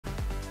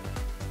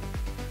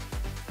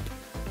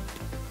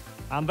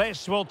And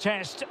this will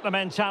test the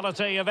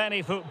mentality of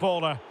any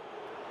footballer.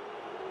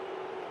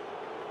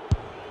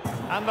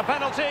 And the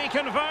penalty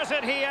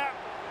converted here.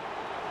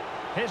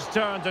 His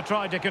turn to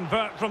try to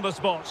convert from the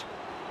spot.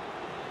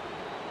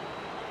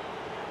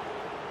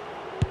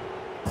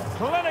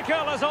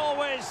 Clinical as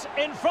always,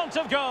 in front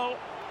of goal.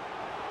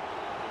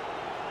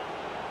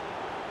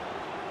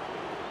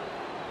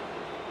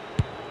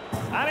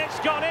 And it's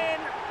gone in.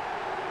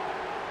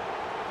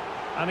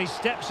 And he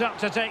steps up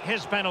to take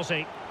his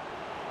penalty.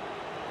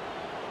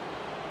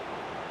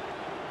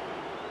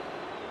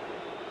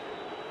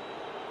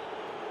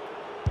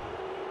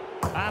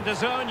 And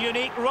his own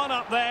unique run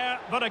up there,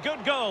 but a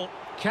good goal.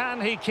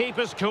 Can he keep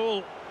his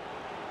cool?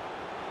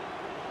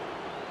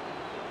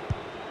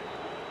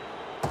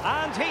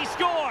 And he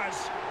scores!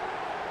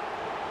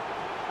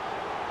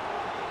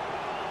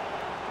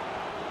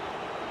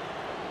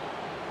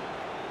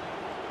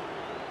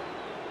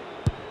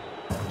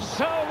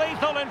 So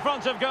lethal in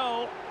front of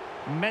goal.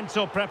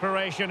 Mental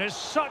preparation is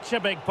such a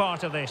big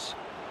part of this.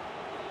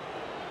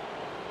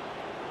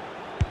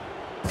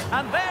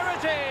 And there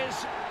it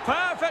is!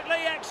 Perfectly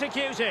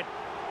executed.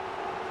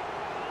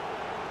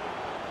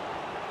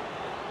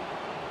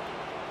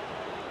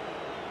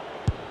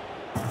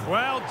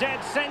 Well,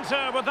 dead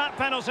centre with that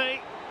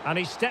penalty. And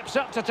he steps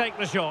up to take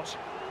the shot.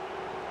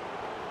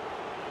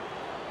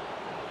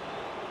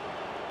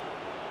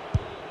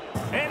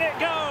 In it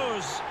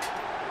goes!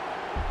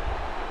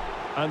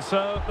 And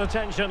so the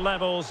tension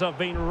levels have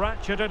been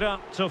ratcheted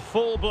up to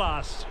full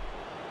blast.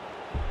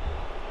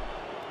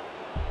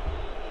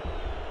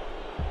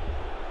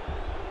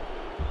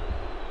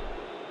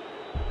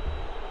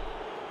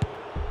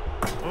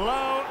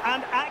 Low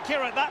and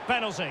accurate, that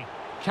penalty.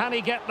 Can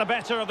he get the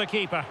better of the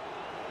keeper?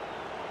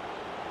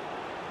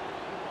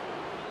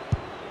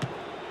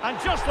 And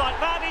just like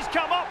that, he's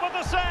come up with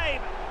the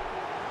save.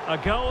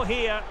 A goal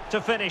here to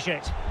finish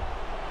it.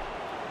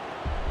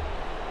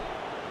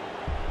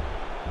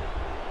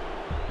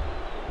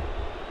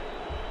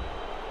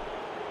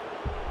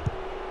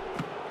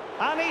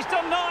 And he's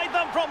denied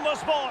them from the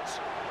spot.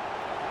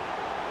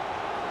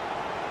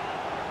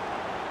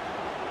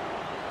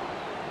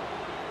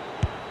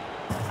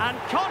 And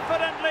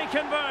confidently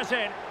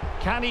converted.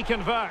 Can he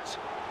convert?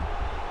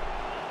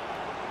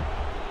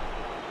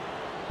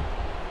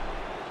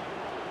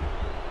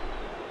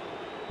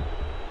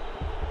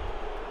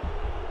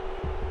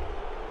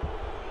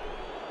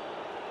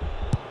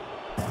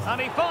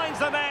 And he finds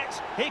the net.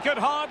 He could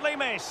hardly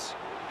miss.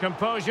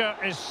 Composure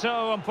is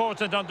so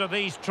important under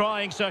these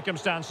trying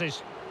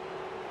circumstances.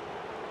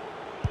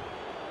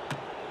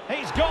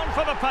 He's gone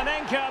for the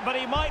Panenka, but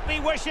he might be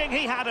wishing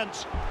he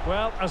hadn't.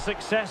 Well, a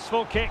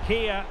successful kick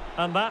here,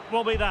 and that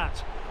will be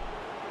that.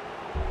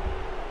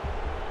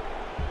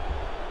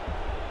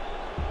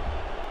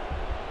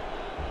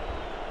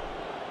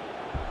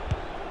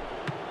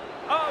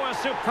 Oh, a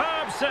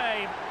superb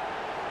save.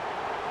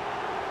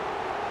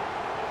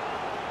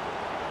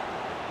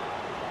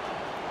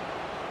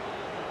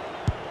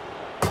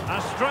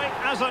 As straight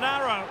as an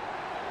arrow.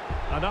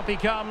 And up he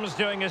comes,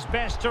 doing his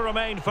best to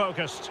remain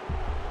focused.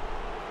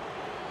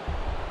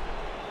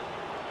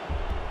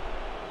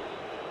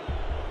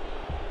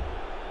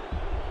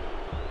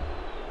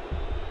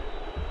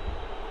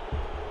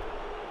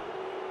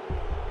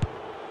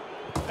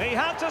 He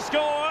had to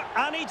score,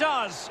 and he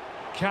does.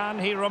 Can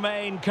he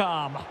remain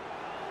calm?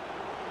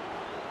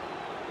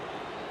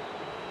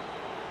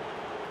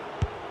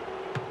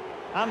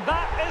 And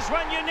that is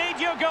when you need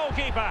your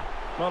goalkeeper.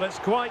 Well, it's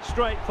quite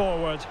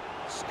straightforward.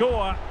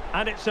 Score,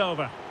 and it's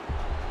over.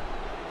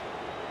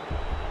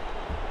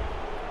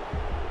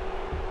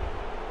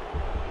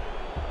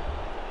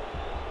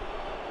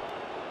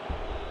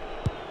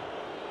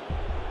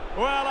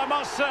 Well, I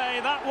must say,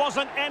 that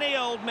wasn't any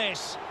old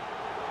miss.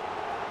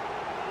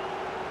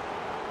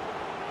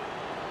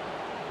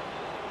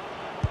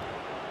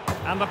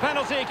 And the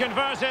penalty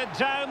converted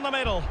down the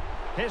middle.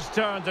 His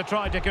turn to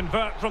try to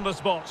convert from the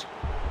spot.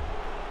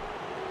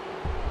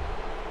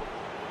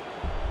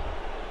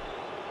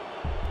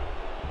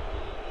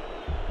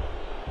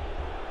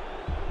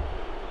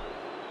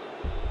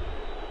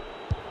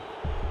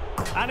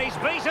 And he's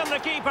beaten the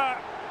keeper.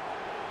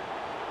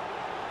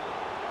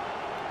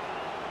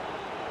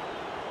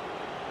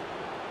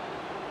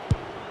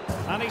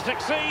 And he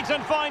succeeds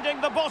in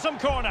finding the bottom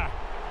corner.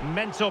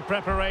 Mental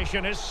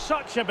preparation is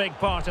such a big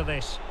part of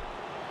this.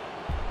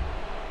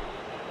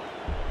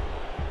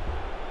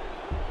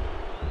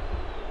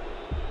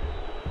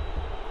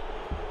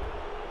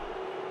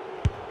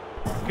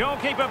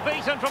 Goalkeeper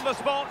beaten from the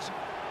spot.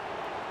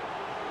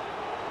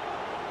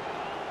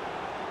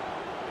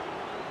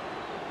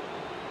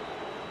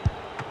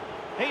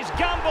 He's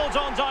gambled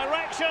on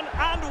direction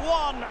and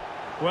won.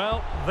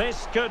 Well,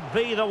 this could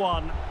be the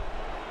one.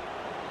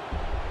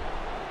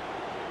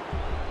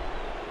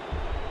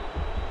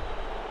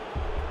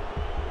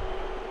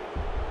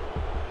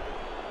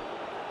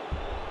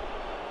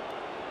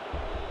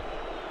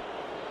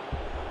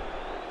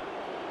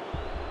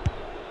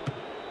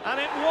 And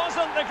it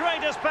wasn't the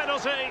greatest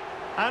penalty,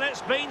 and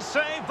it's been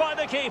saved by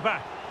the keeper.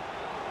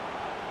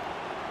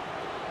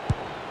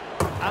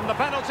 And the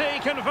penalty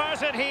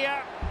converted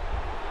here.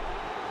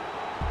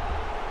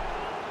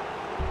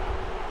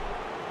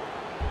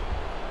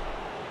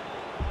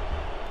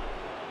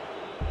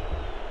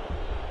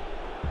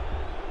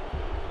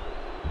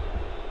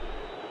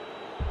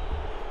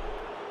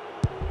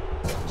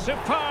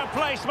 Superb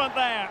placement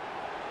there.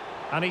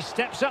 And he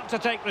steps up to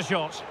take the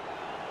shot.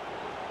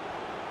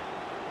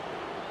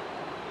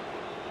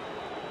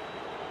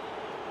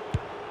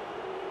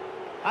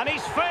 And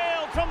he's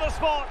failed from the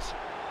spot.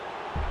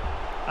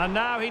 And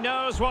now he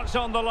knows what's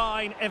on the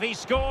line. If he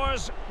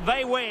scores,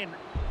 they win.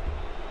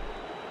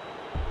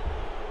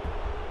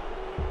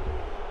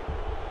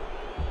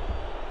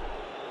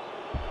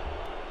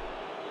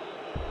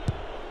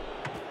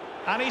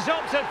 And he's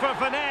opted for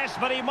finesse,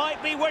 but he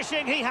might be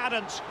wishing he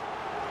hadn't.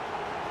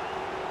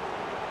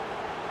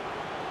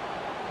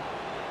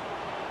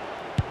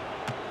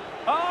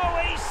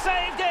 Oh, he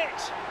saved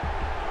it!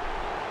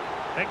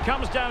 It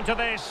comes down to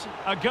this,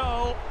 a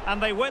goal,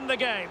 and they win the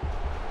game.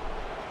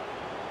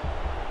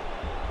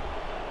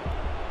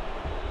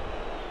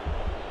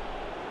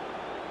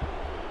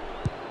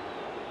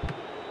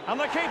 And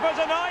the keeper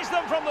denies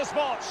them from the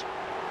spot.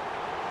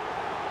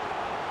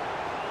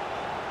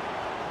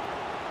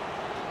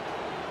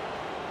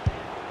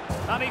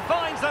 And he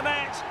finds the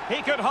net.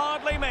 He could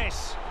hardly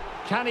miss.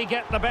 Can he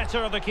get the better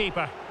of the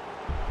keeper?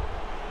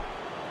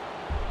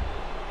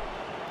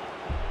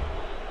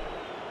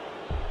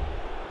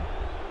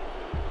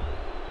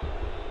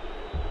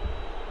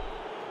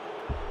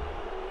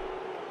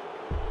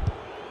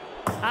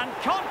 And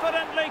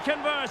confidently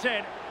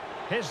converted.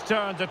 His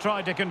turn to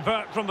try to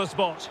convert from the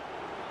spot.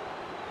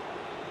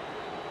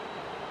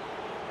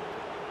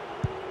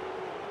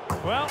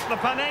 Well, the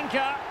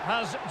Panenka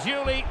has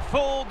duly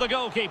fooled the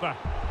goalkeeper.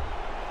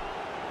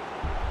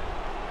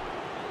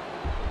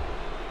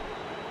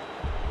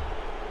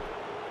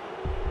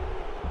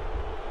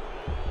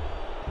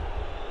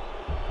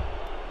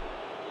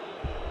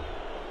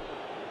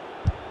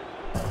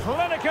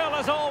 Clinical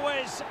as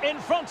always, in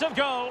front of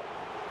goal.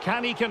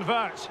 Can he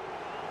convert?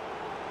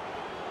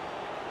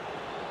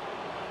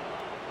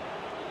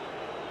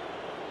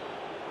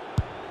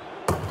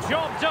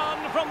 Job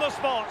done from the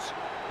spot.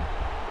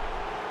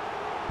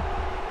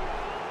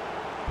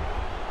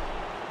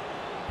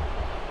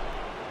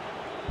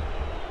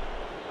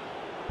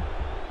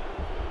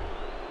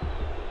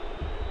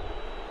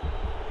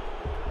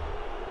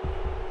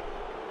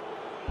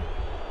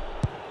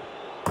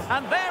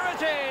 And there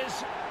it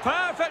is,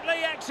 perfectly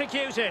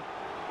executed.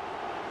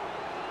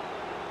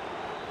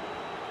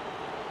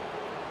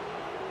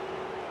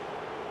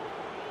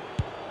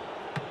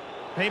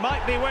 He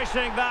might be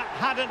wishing that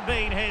hadn't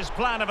been his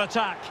plan of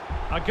attack.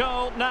 A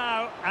goal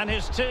now, and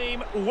his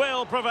team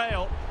will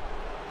prevail.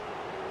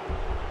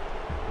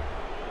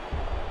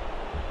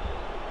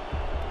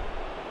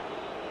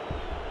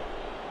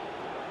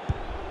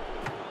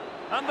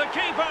 And the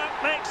keeper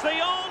makes the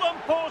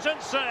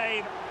all-important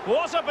save.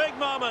 What a big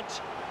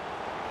moment.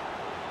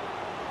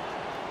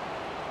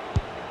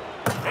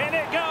 In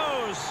it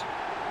goes.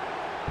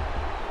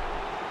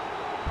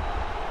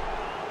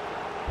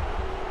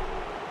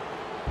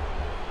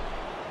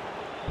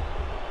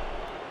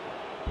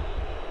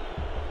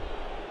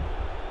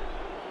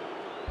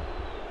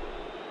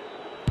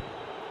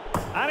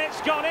 And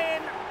it's gone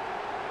in.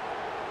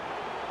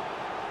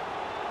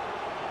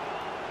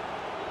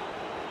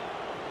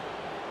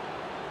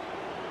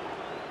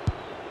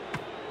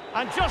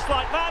 And just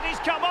like that, he's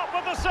come up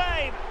with the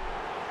save.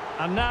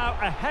 And now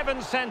a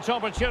heaven-sent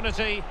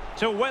opportunity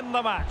to win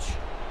the match.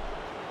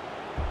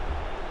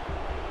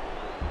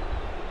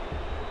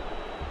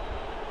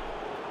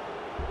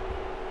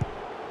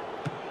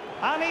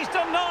 And he's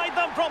denied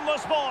them from the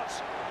spot.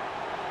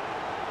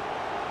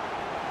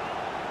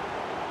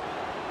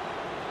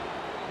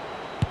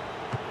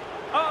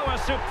 Oh, a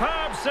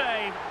superb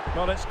save.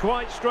 Well, it's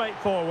quite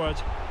straightforward.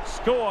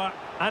 Score,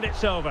 and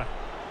it's over.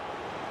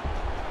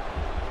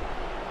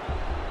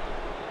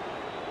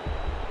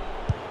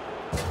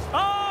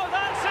 Oh,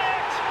 that's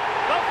it!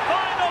 The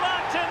final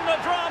act in the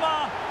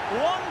drama.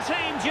 One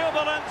team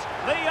jubilant,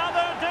 the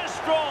other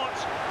distraught.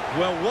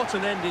 Well, what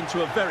an ending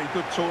to a very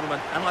good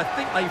tournament, and I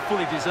think they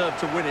fully deserve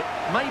to win it.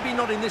 Maybe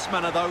not in this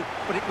manner, though,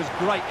 but it was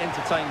great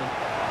entertainment.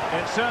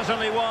 It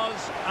certainly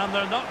was, and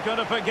they're not going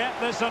to forget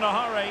this in a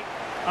hurry.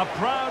 A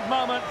proud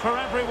moment for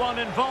everyone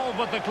involved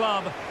with the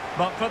club,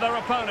 but for their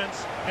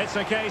opponents, it's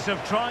a case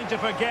of trying to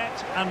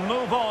forget and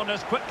move on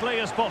as quickly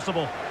as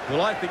possible.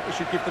 Well, I think we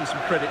should give them some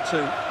credit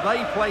too.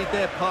 They played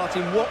their part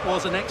in what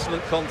was an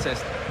excellent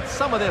contest.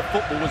 Some of their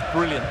football was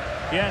brilliant.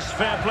 Yes,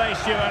 fair play,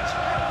 Stuart.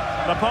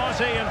 The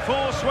party in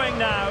full swing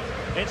now.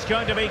 It's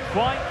going to be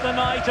quite the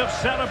night of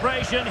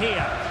celebration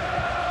here.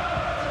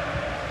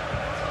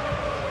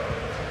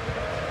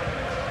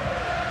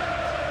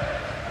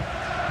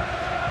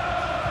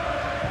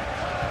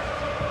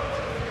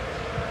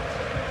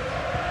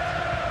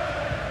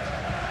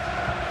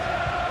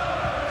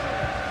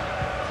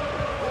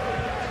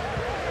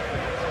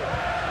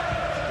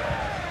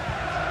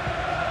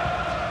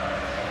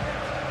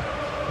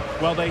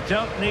 Well, they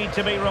don't need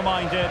to be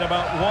reminded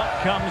about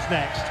what comes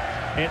next.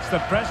 It's the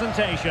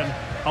presentation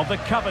of the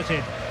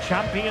coveted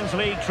Champions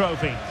League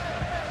trophy.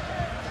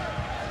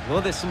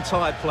 Well, there's some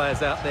tired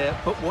players out there,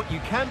 but what you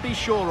can be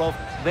sure of,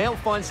 they'll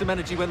find some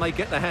energy when they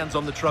get their hands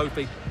on the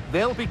trophy.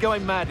 They'll be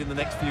going mad in the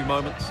next few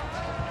moments.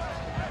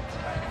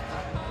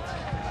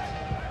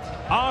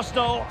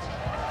 Arsenal,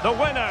 the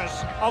winners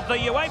of the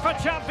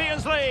UEFA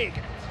Champions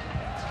League.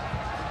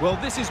 Well,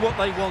 this is what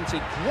they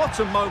wanted. What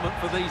a moment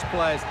for these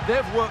players.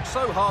 They've worked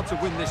so hard to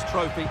win this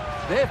trophy.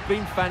 They've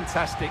been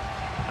fantastic.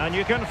 And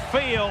you can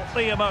feel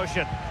the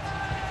emotion.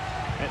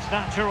 It's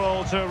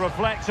natural to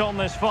reflect on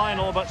this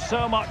final, but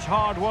so much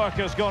hard work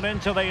has gone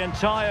into the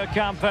entire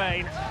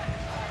campaign.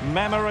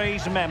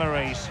 Memories,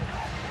 memories.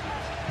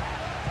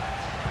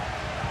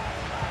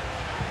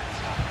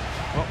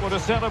 What would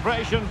a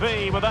celebration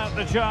be without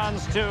the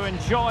chance to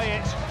enjoy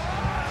it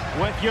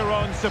with your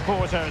own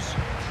supporters?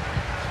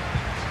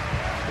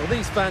 Well,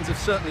 these fans have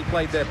certainly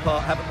played their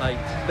part, haven't they?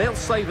 They'll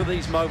savour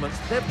these moments.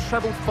 They've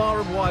travelled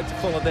far and wide to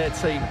follow their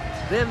team.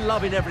 They're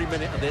loving every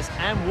minute of this,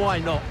 and why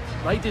not?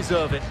 They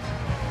deserve it.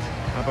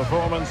 A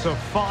performance of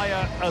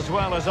fire as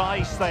well as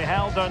ice. They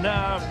held their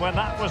nerve when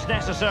that was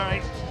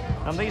necessary.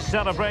 And these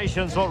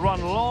celebrations will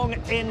run long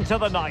into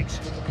the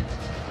night.